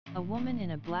A woman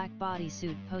in a black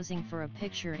bodysuit posing for a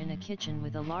picture in a kitchen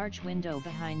with a large window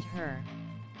behind her.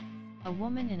 A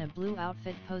woman in a blue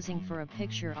outfit posing for a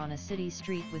picture on a city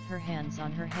street with her hands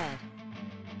on her head.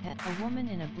 A woman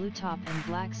in a blue top and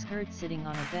black skirt sitting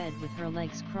on a bed with her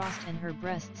legs crossed and her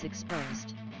breasts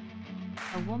exposed.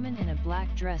 A woman in a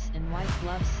black dress and white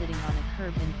gloves sitting on a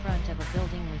curb in front of a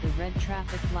building with a red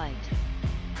traffic light.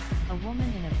 A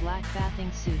woman in a black bathing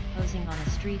suit posing on a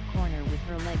street corner with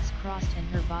her legs crossed and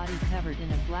her body covered in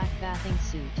a black bathing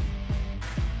suit.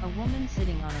 A woman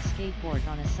sitting on a skateboard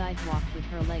on a sidewalk with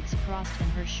her legs crossed and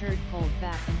her shirt pulled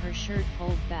back and her shirt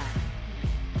pulled back.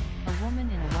 A woman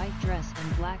in a white dress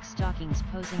and black stockings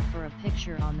posing for a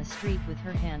picture on the street with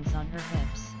her hands on her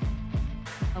hips.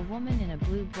 A woman in a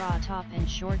blue bra top and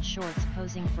short shorts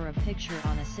posing for a picture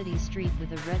on a city street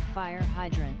with a red fire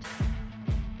hydrant.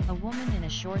 A woman in a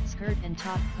short skirt and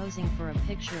top posing for a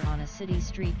picture on a city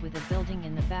street with a building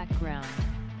in the background.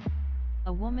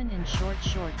 A woman in short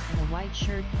shorts and a white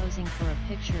shirt posing for a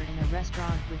picture in a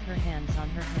restaurant with her hands on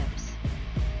her hips.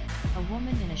 A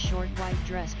woman in a short white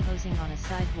dress posing on a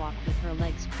sidewalk with her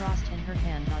legs crossed and her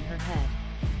hand on her head.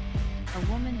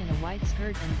 A woman in a white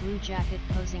skirt and blue jacket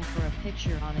posing for a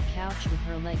picture on a couch with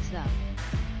her legs up.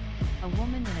 A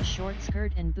woman in a short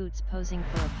skirt and boots posing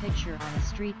for a picture on a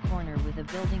street corner with a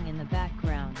building in the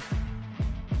background.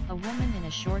 A woman in a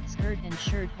short skirt and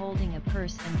shirt holding a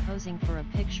purse and posing for a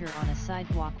picture on a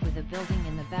sidewalk with a building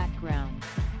in the background.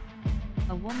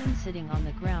 A woman sitting on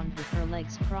the ground with her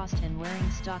legs crossed and wearing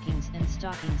stockings and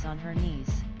stockings on her knees.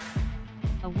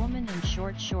 A woman in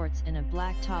short shorts and a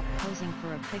black top posing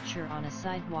for a picture on a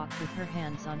sidewalk with her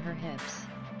hands on her hips.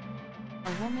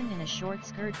 A woman in a short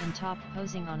skirt and top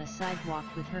posing on a sidewalk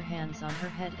with her hands on her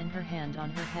head and her hand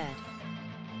on her head.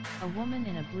 A woman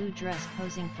in a blue dress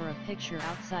posing for a picture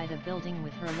outside a building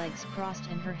with her legs crossed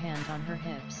and her hand on her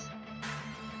hips.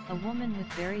 A woman with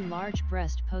very large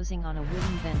breast posing on a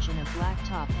wooden bench in a black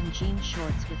top and jean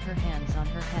shorts with her hands on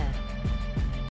her head.